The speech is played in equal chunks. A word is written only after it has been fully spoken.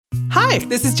Hi,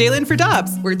 this is Jalen for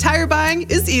Dobbs, where tire buying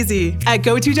is easy. At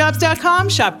GoToDobbs.com,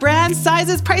 shop brands,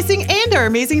 sizes, pricing, and our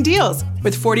amazing deals.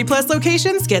 With 40-plus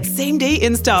locations, get same-day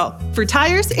install. For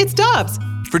tires, it's Dobbs.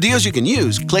 For deals you can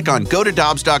use, click on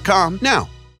GoToDobbs.com now.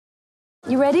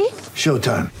 You ready?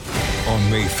 Showtime.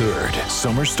 On May 3rd,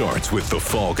 summer starts with The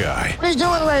Fall Guy. Let's do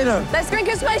it later. Let's drink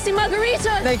a spicy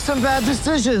margarita. Make some bad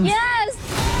decisions. Yes!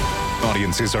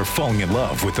 Audiences are falling in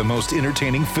love with the most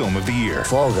entertaining film of the year.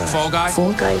 Fall Guy. Fall Guy?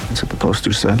 Fall guy. That's what the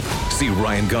poster said. See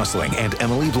Ryan Gosling and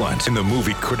Emily Blunt in the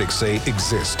movie critics say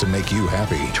exists to make you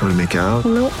happy. Trying to make it out?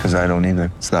 Nope. Because I don't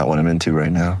either. It's not what I'm into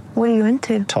right now. What are you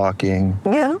into? Talking.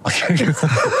 Yeah.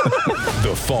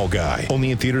 The Fall Guy.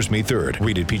 Only in theaters May 3rd.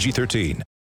 Rated PG-13.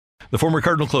 The former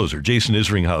Cardinal closer, Jason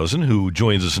Isringhausen, who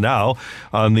joins us now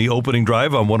on the opening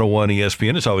drive on 101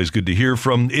 ESPN. It's always good to hear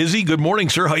from Izzy. Good morning,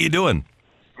 sir. How you doing?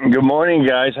 Good morning,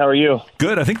 guys. How are you?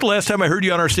 Good. I think the last time I heard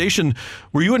you on our station,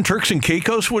 were you in Turks and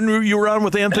Caicos when you were on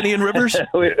with Anthony and Rivers?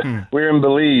 We're in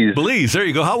Belize. Belize. There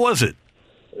you go. How was it?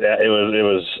 Yeah, it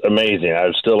was amazing. I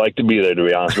would still like to be there, to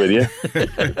be honest with you.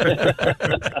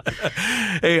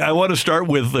 Hey, I want to start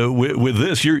with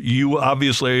this. You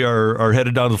obviously are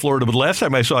headed down to Florida, but the last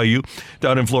time I saw you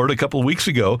down in Florida a couple of weeks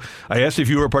ago, I asked if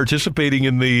you were participating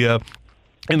in the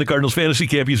Cardinals fantasy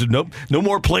camp. You said, nope, no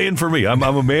more playing for me. I'm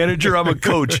a manager. I'm a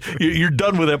coach. You're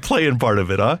done with that playing part of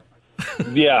it, huh?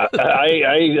 Yeah,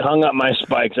 I hung up my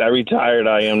spikes. I retired.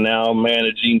 I am now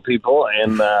managing people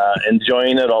and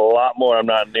enjoying it a lot more. I'm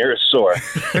not near as sore.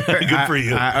 Good for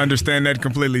you. I understand that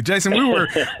completely. Jason,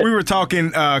 we were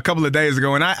talking a couple of days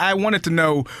ago, and I wanted to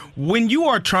know, when you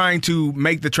are trying to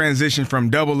make the transition from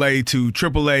AA to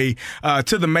AAA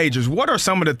to the majors, what are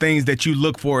some of the things that you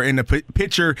look for in the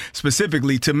pitcher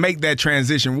specifically to make that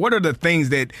transition? What are the things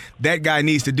that guy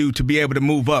needs to do to be able to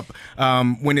move up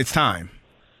when it's time?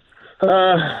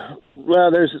 Well,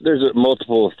 there's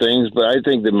multiple things, but I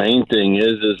think the main thing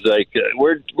is like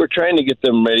we're trying to get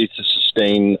them ready to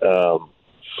sustain.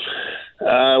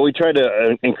 We try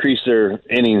to increase their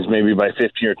innings maybe by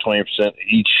 15 or 20%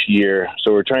 each year,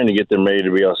 so we're trying to get them ready to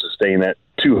be able to sustain that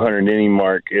 200 inning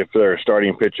mark if they're a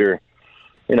starting pitcher.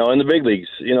 In the big leagues,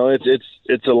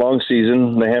 it's a long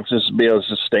season. They have to be able to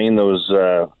sustain those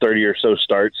 30 or so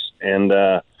starts, and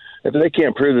if they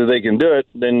can't prove that they can do it,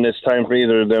 then it's time for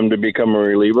either of them to become a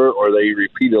reliever or they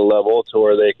repeat a level to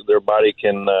where their body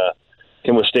can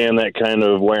withstand that kind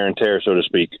of wear and tear, so to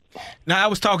speak. Now, I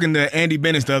was talking to Andy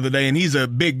Bennis the other day, and he's a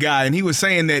big guy, and he was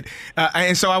saying that,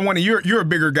 and so I wanted, you're a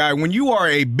bigger guy. When you are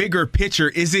a bigger pitcher,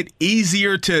 is it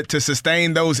easier to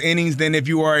sustain those innings than if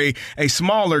you are a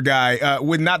smaller guy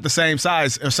with not the same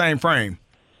size or same frame?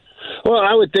 Well,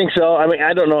 I would think so. I mean,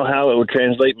 I don't know how it would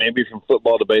translate maybe from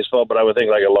football to baseball, but I would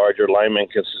think like a larger lineman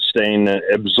can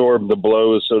absorb the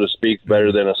blows, so to speak,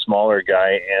 better than a smaller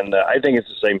guy. And I think it's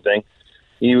the same thing.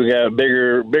 You got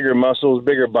bigger muscles,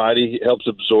 bigger body. It helps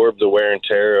absorb the wear and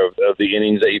tear of the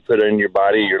innings that you put in your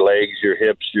body, your legs, your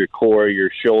hips, your core, your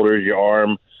shoulders, your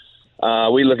arm.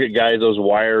 We look at guys, those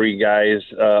wiry guys.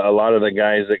 A lot of the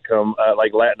guys that come,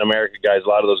 like Latin America guys, a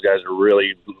lot of those guys are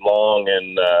really long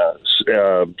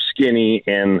and skinny,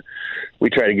 and we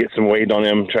try to get some weight on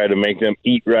them, try to make them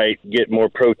eat right, get more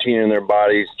protein in their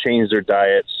bodies, change their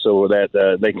diets so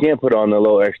that they can put on a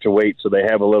little extra weight, so they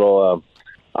have a little.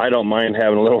 I don't mind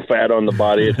having a little fat on the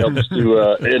body. It helps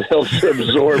to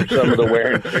absorb some of the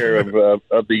wear and tear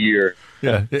of the year.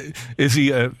 Yeah. Is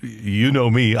he, you know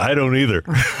me, I don't either.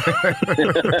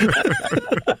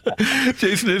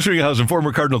 Jason Isringhausen,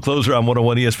 former Cardinal closer on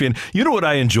 101 ESPN. You know what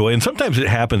I enjoy, and sometimes it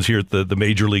happens here at the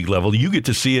major league level. You get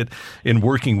to see it in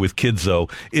working with kids, though,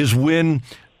 is when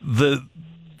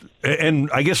and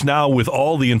I guess now with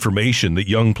all the information that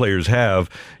young players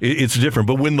have, it's different.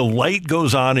 But when the light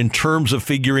goes on in terms of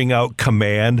figuring out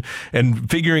command and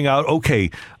figuring out,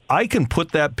 okay, I can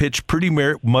put that pitch pretty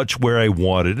much where I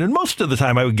want it. And most of the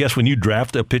time, I would guess when you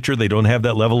draft a pitcher, they don't have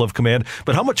that level of command.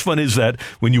 But how much fun is that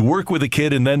when you work with a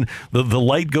kid and then the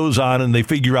light goes on and they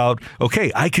figure out,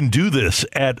 okay, I can do this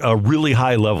at a really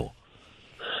high level?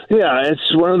 Yeah,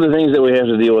 it's one of the things that we have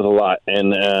to deal with a lot.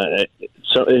 And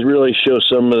so it really shows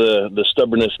some of the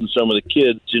stubbornness in some of the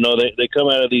kids. They come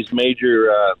out of these major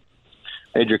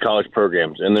college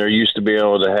programs, and they're used to being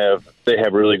able to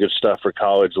have really good stuff for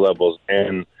college levels,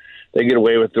 and they get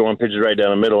away with throwing pitches right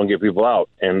down the middle and get people out.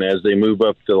 And as they move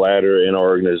up the ladder in our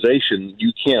organization,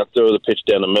 you can't throw the pitch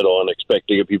down the middle and expect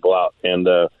to get people out. And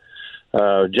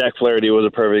Jack Flaherty was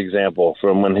a perfect example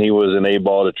from when he was in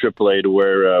A-ball to AAA to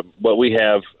where what we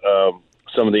have,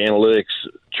 some of the analytics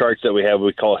charts that we have,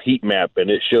 we call heat map, and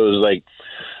it shows like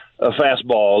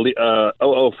fastball,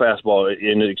 fastball,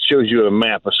 and it shows you a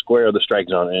map, a square of the strike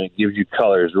zone, and it gives you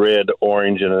colors, red,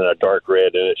 orange, and then a dark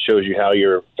red, and it shows you how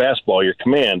your fastball, your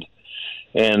command.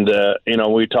 And,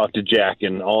 we talked to Jack,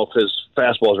 and all of his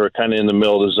fastballs were kind of in the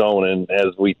middle of the zone. And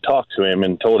as we talked to him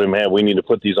and told him, hey, we need to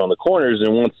put these on the corners,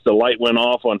 and once the light went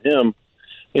off on him,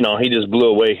 he just blew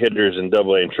away hitters in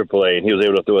AA and AAA, and he was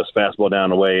able to throw his fastball down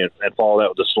the way and follow that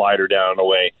with a slider down the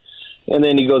way. And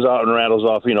then he goes out and rattles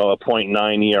off, a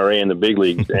 0.9 ERA in the big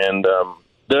leagues. And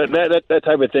that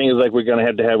type of thing is like we're going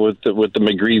to have with the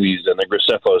McGreevy's and the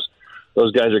Graceffos.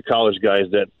 Those guys are college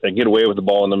guys that get away with the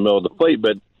ball in the middle of the plate,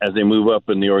 but as they move up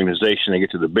in the organization, they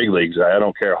get to the big leagues. I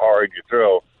don't care how hard you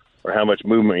throw or how much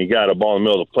movement you got, a ball in the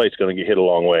middle of the plate is going to get hit a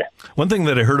long way. One thing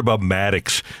that I heard about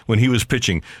Maddox when he was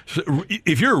pitching,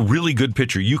 if you're a really good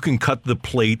pitcher, you can cut the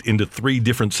plate into 3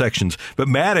 different sections. But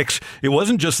Maddox, it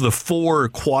wasn't just the 4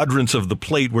 quadrants of the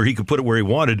plate where he could put it where he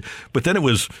wanted, but then it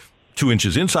was 2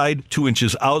 inches inside, 2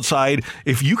 inches outside.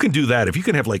 If you can do that, if you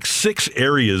can have like 6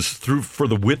 areas for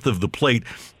the width of the plate,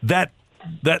 that's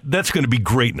going to be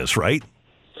greatness, right?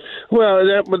 Well,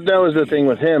 that was the thing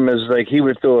with him is like he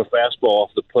would throw a fastball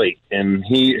off the plate, and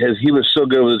he was so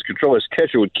good with his control. His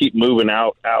catcher would keep moving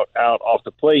out off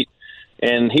the plate,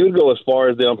 and he would go as far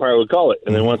as the umpire would call it.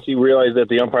 And then once he realized that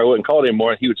the umpire wouldn't call it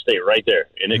anymore, he would stay right there.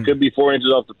 And it could be 4 inches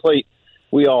off the plate.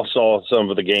 We all saw some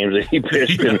of the games that he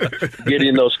pitched and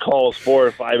getting those calls 4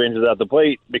 or 5 inches out the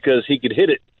plate because he could hit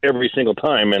it every single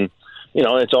time. And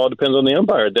it all depends on the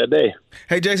umpire that day.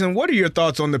 Hey, Jason, what are your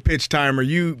thoughts on the pitch timer?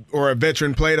 You or a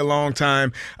veteran played a long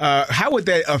time. How would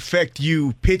that affect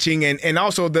you pitching and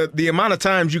also the amount of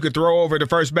times you could throw over to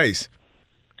first base?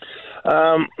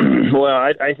 Well,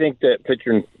 I think that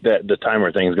the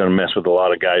timer thing is going to mess with a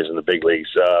lot of guys in the big leagues.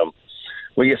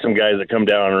 We get some guys that come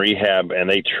down on rehab and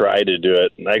they try to do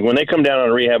it. Like when they come down on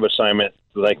a rehab assignment,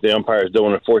 like the umpires don't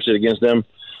want to force it against them,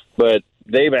 but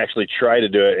they've actually tried to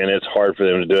do it, and it's hard for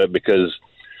them to do it because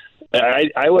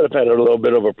I would have had a little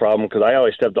bit of a problem because I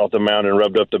always stepped off the mound and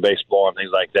rubbed up the baseball and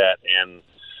things like that. And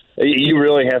you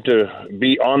really have to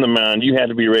be on the mound. You have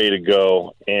to be ready to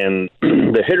go, and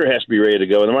the hitter has to be ready to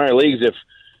go. In the minor leagues,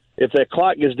 if that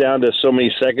clock gets down to so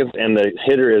many seconds and the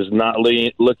hitter is not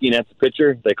looking at the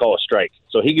pitcher, they call a strike.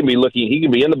 So he can be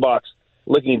in the box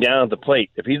looking down at the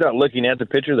plate. If he's not looking at the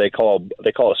pitcher, they call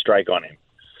a strike on him.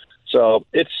 So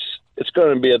there's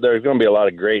going to be a lot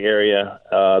of gray area.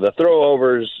 The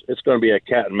throwovers, it's going to be a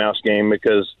cat and mouse game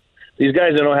because these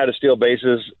guys that know how to steal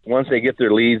bases, once they get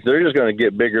their leads, they're just going to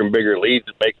get bigger and bigger leads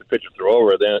and make the pitcher throw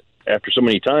over. Then after so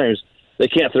many times, they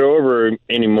can't throw over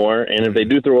anymore. And if they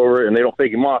do throw over and they don't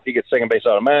fake him off, he gets second base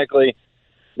automatically.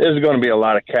 There's going to be a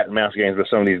lot of cat and mouse games with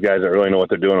some of these guys that really know what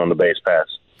they're doing on the base pass.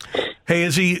 Hey,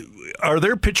 are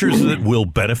there pitchers that will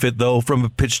benefit, though, from a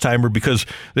pitch timer because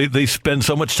they spend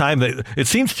so much time? It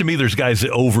seems to me there's guys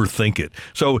that overthink it.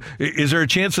 So is there a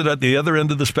chance that at the other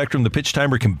end of the spectrum, the pitch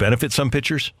timer can benefit some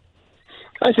pitchers?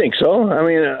 I think so. I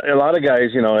mean, a lot of guys,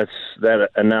 it's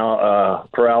that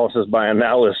paralysis by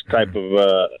analysis type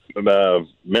of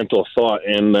mental thought.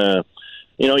 And,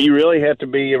 you really have to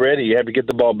be ready. You have to get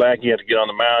the ball back. You have to get on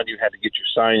the mound. You have to get your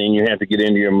signing. You have to get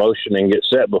into your motion and get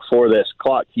set before this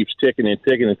clock keeps ticking and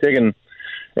ticking and ticking.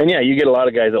 And, you get a lot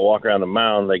of guys that walk around the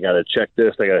mound. They got to check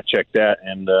this. They got to check that.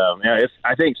 And,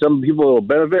 I think some people will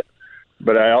benefit,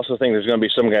 but I also think there's going to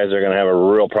be some guys that are going to have a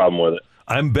real problem with it.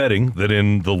 I'm betting that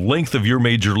in the length of your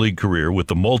major league career with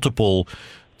the multiple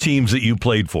teams that you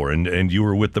played for, and you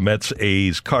were with the Mets,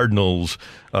 A's, Cardinals,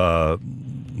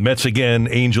 Mets again,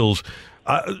 Angels,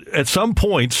 at some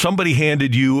point somebody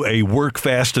handed you a work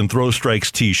fast and throw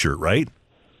strikes T-shirt, right?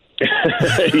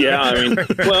 Yeah, I mean,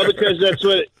 well, because that's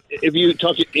what, if you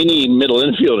talk to any middle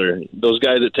infielder, those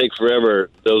guys that take forever,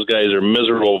 those guys are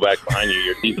miserable back behind you,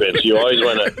 your defense. You always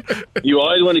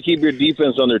want to keep your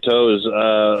defense on their toes,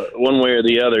 one way or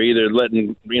the other, either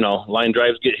letting, line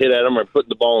drives get hit at them or putting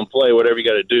the ball in play, whatever you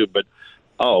got to do. But,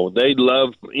 they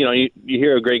love, you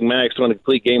hear of Greg Maddux won a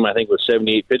complete game, I think, with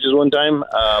 78 pitches one time.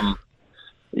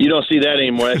 You don't see that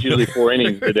anymore. That's usually 4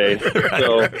 innings today.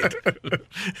 So,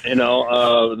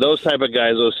 those type of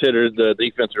guys, those hitters, the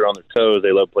defense are on their toes.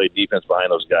 They love playing defense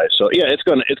behind those guys. So, yeah, it's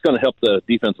going to help the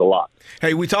defense a lot.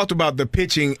 Hey, we talked about the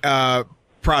pitching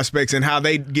prospects and how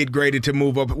they get graded to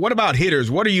move up. What about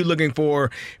hitters? What are you looking for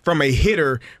from a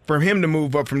hitter, from him to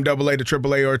move up from AA to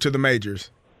AAA or to the majors?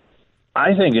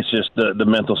 I think it's just the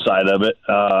mental side of it.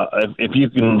 If you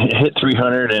can hit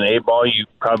 300 in A-ball, you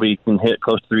probably can hit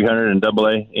close to 300 in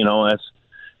AA.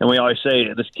 And we always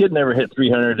say, this kid never hit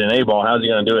 300 in A-ball. How's he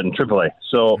going to do it in AAA?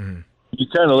 So you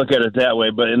kind of look at it that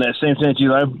way. But in that same sense,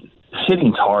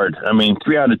 hitting's hard. I mean,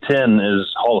 3 out of 10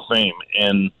 is Hall of Fame.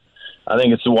 And I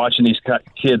think it's watching these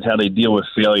kids how they deal with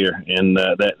failure, and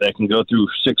that can go through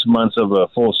 6 months of a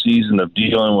full season of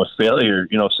dealing with failure.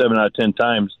 7 out of 10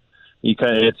 times. I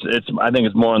think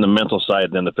it's more on the mental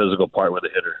side than the physical part with the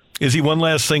hitter. Izzy, one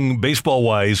last thing,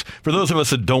 baseball-wise, for those of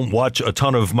us that don't watch a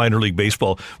ton of minor league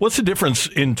baseball, what's the difference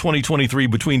in 2023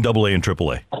 between AA and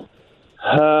AAA?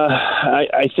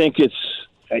 I think it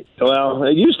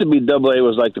used to be AA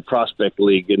was like the prospect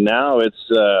league, and now it's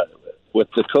with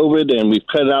the COVID, and we've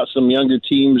cut out some younger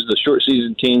teams, the short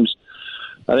season teams.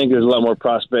 I think there's a lot more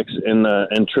prospects in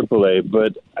AAA,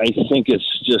 but I think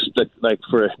it's just like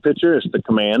for a pitcher, it's the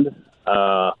command.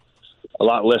 A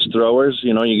lot less throwers.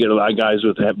 You get a lot of guys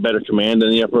with better command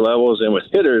in the upper levels, and with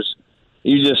hitters,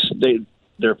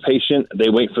 they're patient. They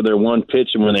wait for their one pitch,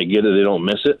 and when they get it, they don't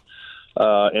miss it.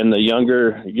 In the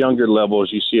younger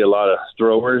levels, you see a lot of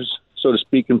throwers, so to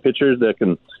speak, in pitchers that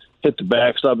can hit the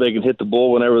backstop. They can hit the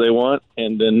bull whenever they want,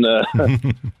 and then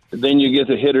then you get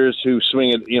the hitters who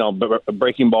swing at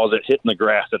breaking balls that hit in the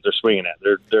grass that they're swinging at.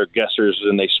 They're guessers,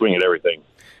 and they swing at everything.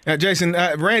 Now, Jason,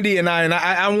 Randy and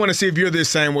I want to see if you're the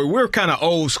same way. We're kind of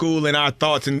old school in our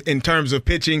thoughts in terms of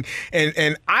pitching,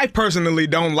 and I personally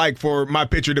don't like for my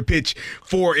pitcher to pitch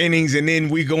 4 innings and then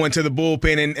we go into the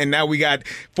bullpen and now we got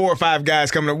 4 or 5 guys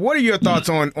coming up. What are your thoughts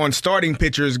on starting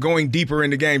pitchers going deeper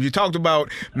into games? You talked about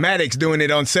Maddox doing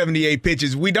it on 78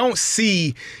 pitches. We don't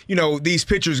see, these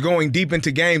pitchers going deep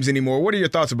into games anymore. What are your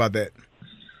thoughts about that?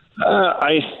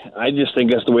 I just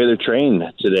think that's the way they're trained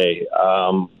today.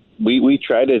 We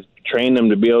try to train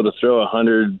them to be able to throw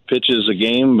 100 pitches a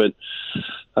game, but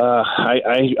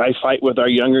I fight with our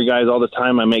younger guys all the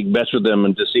time. I make bets with them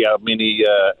and to see how many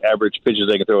average pitches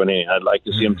they can throw an inning. I'd like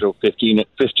to see them throw 15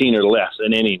 or less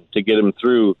an inning to get them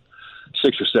through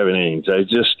 6 or 7 innings. I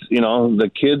just,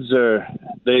 the kids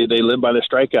they live by the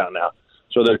strikeout now,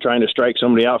 so they're trying to strike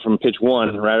somebody out from pitch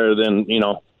 1 rather than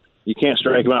you can't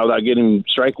strike them out without getting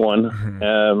strike 1.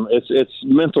 It's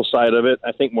mental side of it,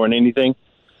 I think, more than anything.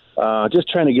 Just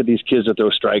trying to get these kids to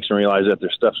throw strikes and realize that their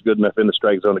stuff's good enough in the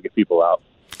strike zone to get people out.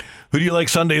 Who do you like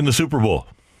Sunday in the Super Bowl?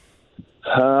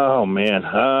 Oh, man.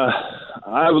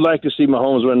 I would like to see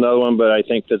Mahomes win another one, but I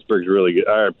think Pittsburgh's really good.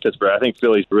 I think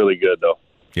Philly's really good, though.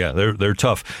 Yeah, they're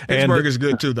tough. Pittsburgh is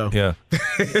good too, though. Yeah,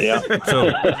 yeah. So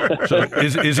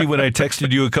Izzy, when I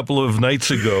texted you a couple of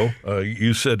nights ago,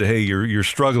 you said, "Hey, you're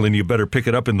struggling. You better pick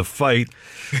it up in the fight."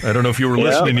 I don't know if you were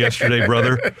listening yesterday,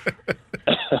 brother.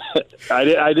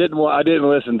 I didn't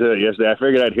listen to it yesterday. I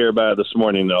figured I'd hear about it this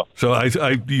morning, though. So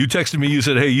you texted me. You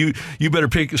said, "Hey, you better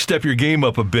step your game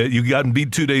up a bit. You gotten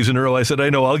beat 2 days in a row." I said, "I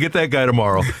know. I'll get that guy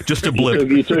tomorrow. Just a blip."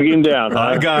 You took him down. Huh?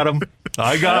 I got him.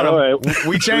 All right.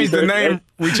 We changed the name.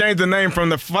 We changed the name from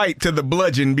the fight to the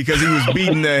bludgeon because he was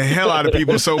beating the hell out of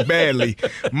people so badly.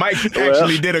 Mike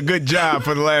actually did a good job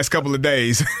for the last couple of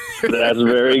days. That's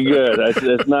very good.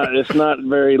 It's not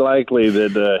very likely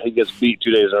that he gets beat 2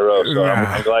 days in a row. So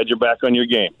I'm glad you're back on your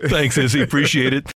game. Thanks, Izzy. Appreciate it.